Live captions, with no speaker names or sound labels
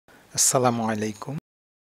আসসালামু আলাইকুম।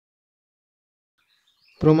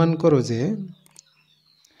 প্রমাণ করো যে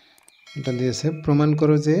এটা দিয়েছে প্রমাণ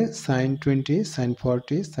করো যে sin20 sin40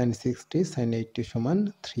 sin60 sin80 সমান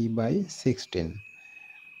 3/16।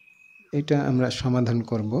 এটা আমরা সমাধান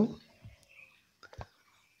করব।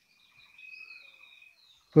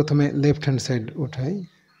 প্রথমে লেফট হ্যান্ড সাইড উঠাই।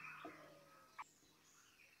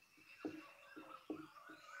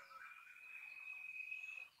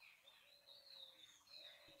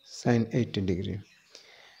 sin80 degree.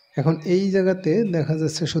 এখন এই জায়গাতে দেখা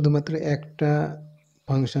যাচ্ছে শুধুমাত্র একটা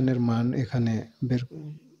ফাংশনের মান এখানে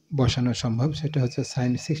বসানো সম্ভব, সেটা হচ্ছে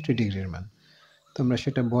sin60 ডিগ্রির মান। তো আমরা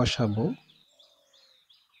সেটা বসাবো।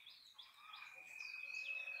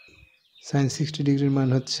 sin60 ডিগ্রির মান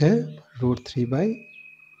হচ্ছে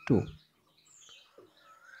 √3/2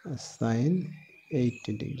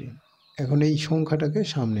 sin80 ডিগ্রি। এখন এই সংখ্যাটাকে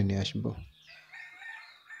সামনে নিয়ে আসব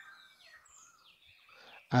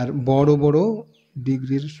আর বড় বড়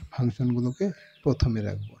ডিগ্রির ফাংশনগুলোকে প্রথমে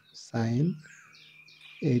রাখবো।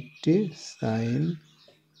 sin80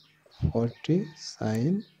 sin40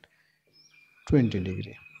 sin20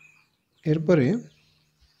 degree. এরপরে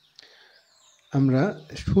আমরা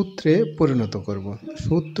সূত্রে পরিণত করব।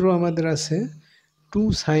 সূত্র আমাদের আছে 2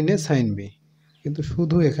 sin a sin b, কিন্তু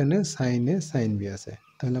শুধু এখানে sin a sin b আছে,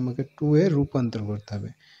 তাহলে আমাকে 2 এ রূপান্তর করতে হবে।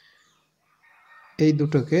 এই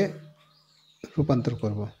দুটোকে রূপান্তর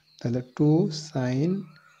করব, তাহলে 2 sin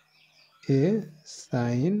a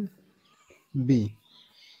sin b।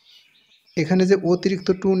 এখানে যে অতিরিক্ত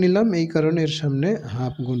 2 নিলাম এই কারণে এর সামনে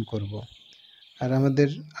হাফ গুণ করব, আর আমাদের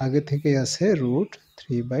আগে থেকেই আছে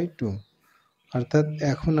 √3/2, অর্থাৎ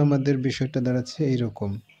এখন আমাদের বিষয়টা দাঁড়াচ্ছে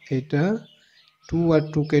এইরকম। এটা 2 আর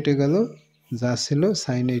 2 কেটে গেল, যা ছিল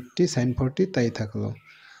sin80 sin40 তাই থাকলো,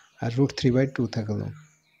 আর √3/2 থাকলো,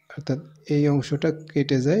 অর্থাৎ এই অংশটা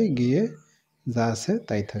কেটে যায়, গিয়ে যা আছে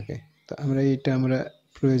তাই থাকে। তো আমরা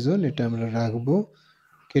প্রয়োজন, এটা আমরা রাখবো,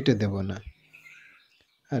 কেটে দেব না।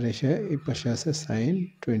 আর এসে এই পাশে আছে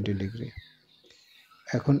sin20 ডিগ্রি।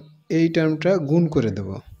 এখন এই টার্মটা গুণ করে দেব,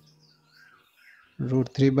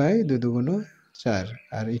 √3/2 × 4,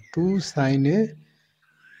 আর এই 2 sin a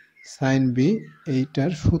sin b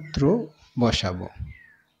এইটার সূত্র বসাবো।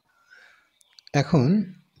 এখন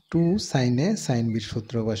 2 sin a sin b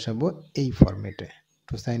সূত্র বসাবো এই ফরম্যাটে।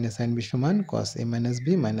 2 sin a sin b সমান cos a - b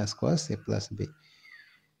 - cos a + b।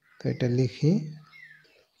 তো এটা লিখি,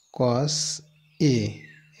 cos a,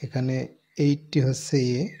 এখানে 80 হচ্ছে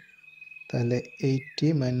a, তাহলে 80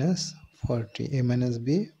 - 40 a - b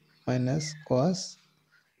 - cos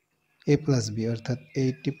a + b, অর্থাৎ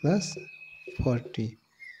 80 + 40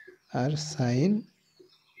 আর sin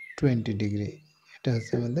 20 ডিগ্রি। এটা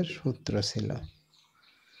হচ্ছে আমাদের সূত্র ছিল।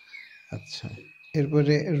 আচ্ছা,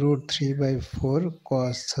 এরপরে √3/4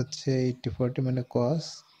 cos হচ্ছে 80 40 মানে cos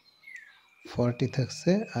 40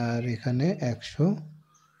 থাকছে, আর এখানে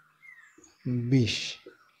 120,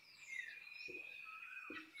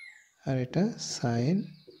 আর এটা sin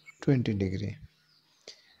 20 ডিগ্রি।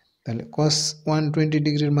 তাহলে cos 120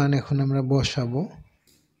 ডিগ্রির মান এখন আমরা বসাবো,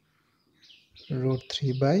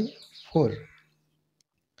 √3/4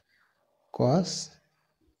 cos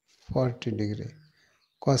 40 ডিগ্রি।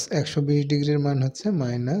 cos 120 ডিগ্রির মান হচ্ছে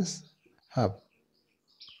 -½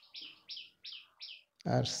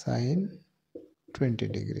 আর sin 20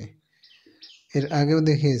 ডিগ্রি। এর আগেও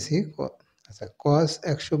দেখিয়েছি। আচ্ছা, cos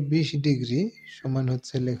 120 ডিগ্রি সমান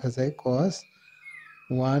হচ্ছে লেখা যায় cos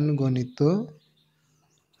 1 গণিত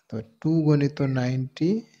 2 গণিত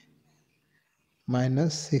 90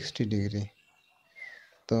 -60 ডিগ্রি।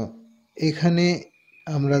 তো এখানে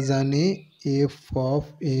আমরা জানি f of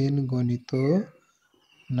n গণিত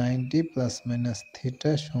 90 ± θ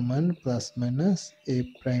সমান ± a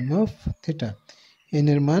প্রাইম অফ θ। n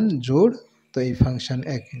এর মান জোড়, তো এই ফাংশন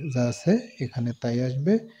এক যা আছে এখানে তাই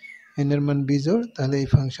আসবে। n এর মান বিজোড়, তাহলে এই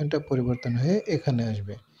ফাংশনটা পরিবর্তন হয়ে এখানে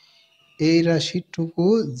আসবে। এই রাশিটুকু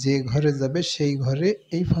যে ঘরে যাবে সেই ঘরে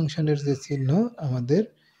এই ফাংশনের যে চিহ্ন আমাদের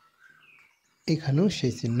এখানেও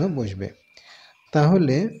সেই চিহ্ন বসবে।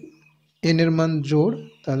 তাহলে n এর মান জোড়,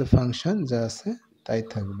 তাহলে ফাংশন যা আছে তাই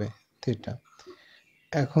থাকবে থিটা।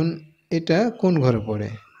 এখন এটা কোন ঘরে পড়ে?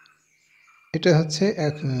 এটা হচ্ছে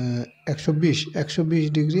 120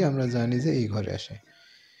 ডিগ্রি, আমরা জানি যে এই ঘরে আসে।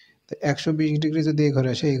 তো 120 ডিগ্রি যদি এই ঘরে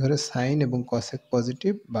আসে, এই ঘরে সাইন এবং কসেক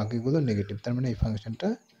পজিটিভ, বাকিগুলো নেগেটিভ, তার মানে এই ফাংশনটা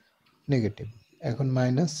নেগেটিভ। এখন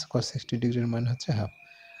 -cos60 ডিগ্রির মান হচ্ছে হাফ,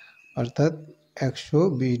 অর্থাৎ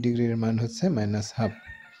 120 ডিগ্রির মান হচ্ছে -হাফ।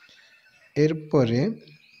 এরপরে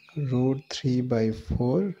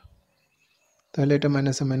 √3/4, তাহলে এটা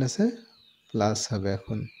মাইনাসে মাইনাসে প্লাস হবে,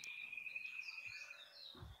 এখন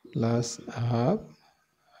 +½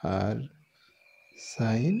 আর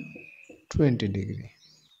সাইন 20 ডিগ্রি।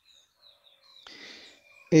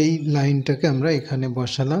 এই লাইনটাকে আমরা এখানে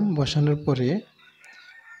বসালাম, বসানোর পরে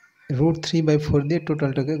 √3/4 দিয়ে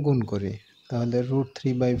টোটালটাকে গুণ করি। তাহলে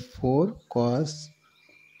 √3/4 cos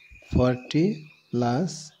 40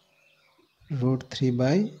 প্লাস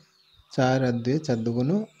 √3/4 আর 2 4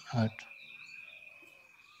 2 8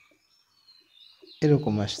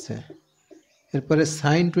 এরকম আসছে। এরপরে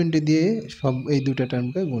সাইন 20 দিয়ে সব এই দুটা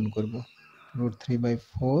টার্মকে গুণ করব।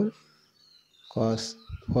 √3/4 cos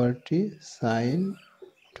 40 sin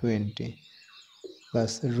 20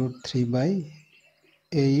 plus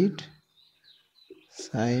 √3/8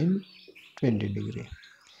 sin 20 degree.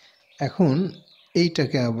 এখন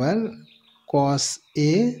এইটাকে আবার cos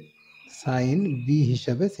a sin b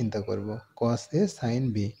হিসাবে চিন্তা করব। cos a sin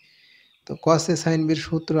b। তো cos a sin b এর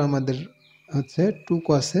সূত্র আমাদের হচ্ছে 2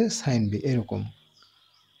 cos a sin b, এরকম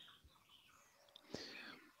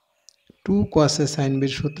 2 cos a sin b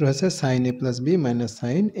এর সূত্র হচ্ছে sin a plus b minus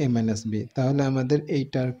sin a minus b। তাহলে আমাদের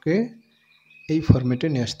এইটাকে এই ফরম্যাটে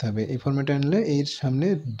নিয়ে আসতে হবে। এই ফরম্যাটে আনলে এর সামনে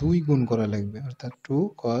 2 গুণ করা লাগবে, অর্থাৎ 2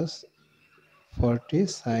 cos 40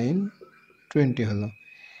 sin 20 হলো।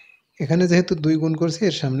 এখানে যেহেতু 2 গুণ করছি,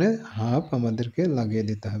 এর সামনে হাফ আমাদেরকে লাগিয়ে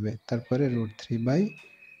দিতে হবে। তারপরে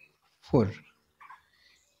 √3/4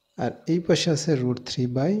 আর এই পাশে আছে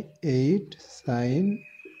 √3/8 sin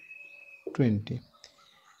 20।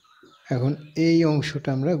 এখন এই অংশটা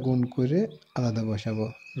আমরা গুণ করে আলাদা বসাবো,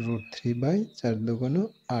 √3/4 2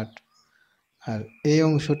 8। আর এই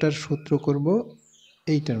অংশটার সূত্র করব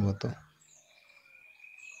এইটার মতো,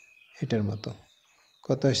 এটার মতো।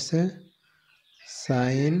 কত আসছে?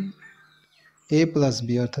 sin a plus b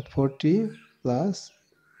অর্থাৎ 40 plus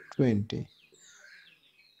 20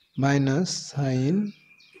 minus sin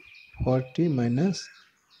 40 minus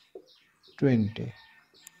 20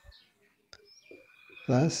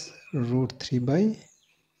 plus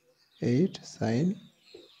 √3/8 sin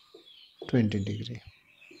 20 degree.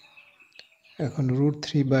 এখন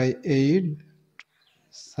 √3/8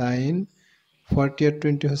 sin 40 আর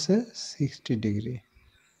 20 হচ্ছে 60 ডিগ্রি।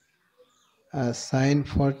 আর sin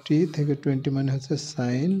 40 থেকে 20 মানে হচ্ছে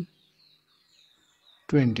sin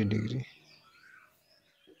 20 ডিগ্রি।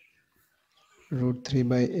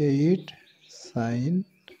 √3/8 sin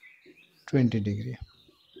 20 degree.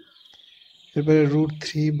 এরপরে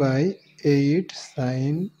 √3/8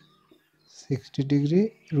 sin 60 ডিগ্রি।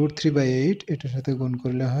 √3/8 এটার সাথে গুণ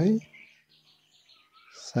করলে হয়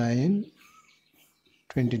sin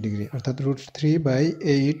 20 ডিগ্রি, অর্থাৎ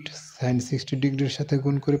 √3/8 sin 60 ডিগ্রির সাথে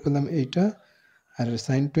গুণ করে পেলাম এইটা, আর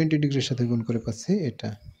sin 20 ডিগ্রির সাথে গুণ করে পাচ্ছি এটা।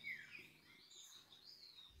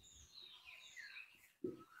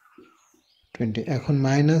 এখন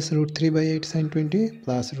মাইনাস √3/8 sin 20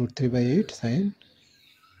 প্লাস √3/8 sin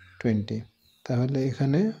 20। তাহলে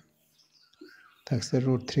এখানে থাকছে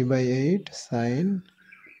 √3/8 sin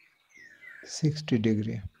 60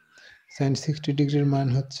 ডিগ্রি। sin 60 ডিগ্রির মান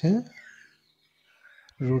হচ্ছে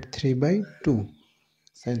 √3/2।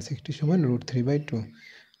 sin 60 সমান √3/2।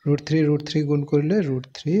 √3 গুণ করলে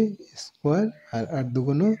 √3 স্কোয়ার আর 8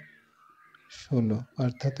 2 16,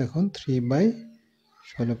 অর্থাৎ এখন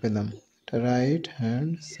 3/16 পেলাম। Right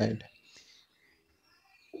hand side.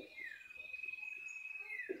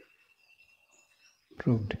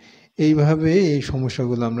 প্রুভড। এইভাবে এই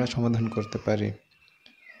সমস্যাগুলো আমরা সমাধান করতে পারি।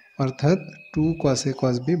 অর্থাৎ 2 cos a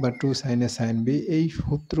cos b বা 2 sin a sin b, এই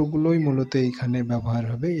সূত্রগুলোই মূলত এইখানে ব্যবহার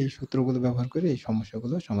হবে। এই সূত্রগুলো ব্যবহার করে এই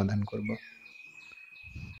সমস্যাগুলো সমাধান করব।